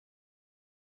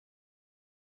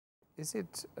Is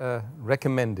it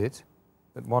recommended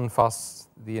that one fasts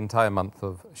the entire month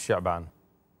of Shabaan?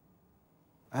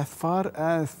 As far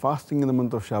as fasting in the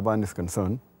month of Shabaan is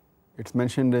concerned, it's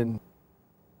mentioned in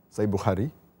Sahih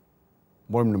Bukhari,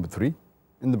 volume number 3,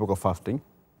 in the book of fasting,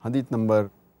 hadith number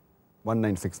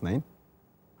 1969.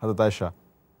 Hazrat Aisha,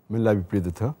 may Allah be pleased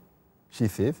with her, she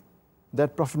says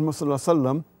that Prophet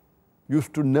Muhammad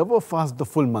used to never fast the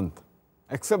full month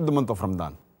except the month of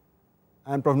Ramadan.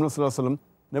 And Prophet Muhammad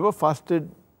never fasted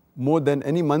more than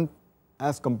any month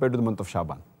as compared to the month of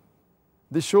Shabaan.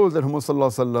 This shows that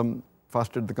Muhammad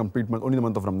fasted the complete month, only the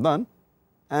month of Ramadan.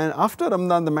 And after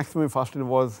Ramadan, the maximum he fasted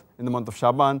was in the month of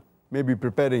Shabaan, maybe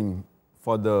preparing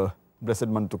for the blessed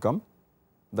month to come.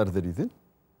 That is the reason.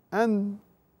 And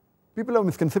people have a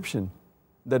misconception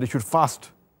that you should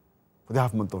fast for the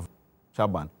half month of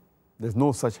Shabaan. There's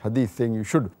no such hadith saying you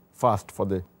should fast for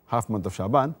the half month of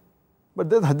Shabaan. But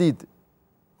there's hadith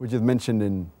which is mentioned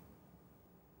in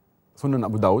Sunan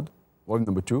Abu Dawud, volume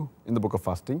number 2, in the book of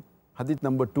fasting, hadith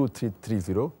number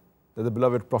 2330, that the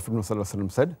beloved Prophet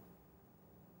Muhammad said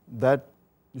that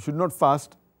you should not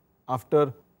fast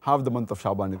after half the month of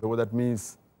Shabaan. So that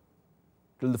means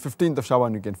till the 15th of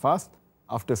Shabaan you can fast,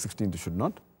 after 16th you should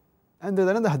not. And there's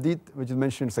another hadith which is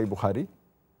mentioned in Sahih Bukhari,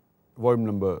 volume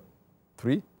number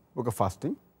 3, book of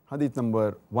fasting, hadith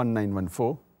number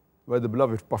 1914, where the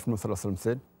beloved Prophet Muhammad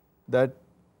said that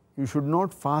you should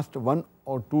not fast 1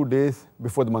 or 2 days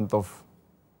before the month of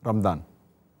Ramadan,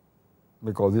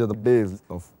 because these are the days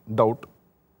of doubt,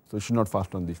 so you should not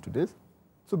fast on these 2 days.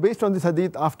 So based on this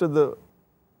hadith, after the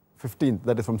 15th,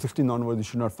 that is from 16th onwards, you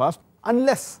should not fast,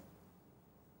 unless,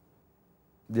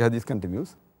 the hadith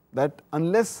continues, that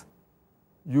unless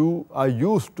you are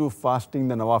used to fasting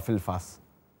the Nawafil fast,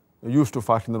 you're used to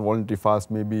fasting the voluntary fast,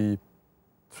 maybe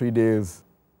 3 days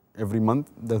every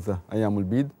month, that's the Ayyamul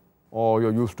Bid, or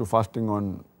you're used to fasting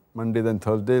on Mondays and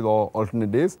Thursdays or alternate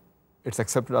days, it's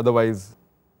accepted, otherwise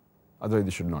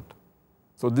you should not.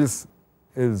 So this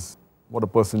is what a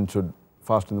person should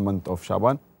fast in the month of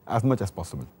Shabaan as much as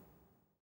possible.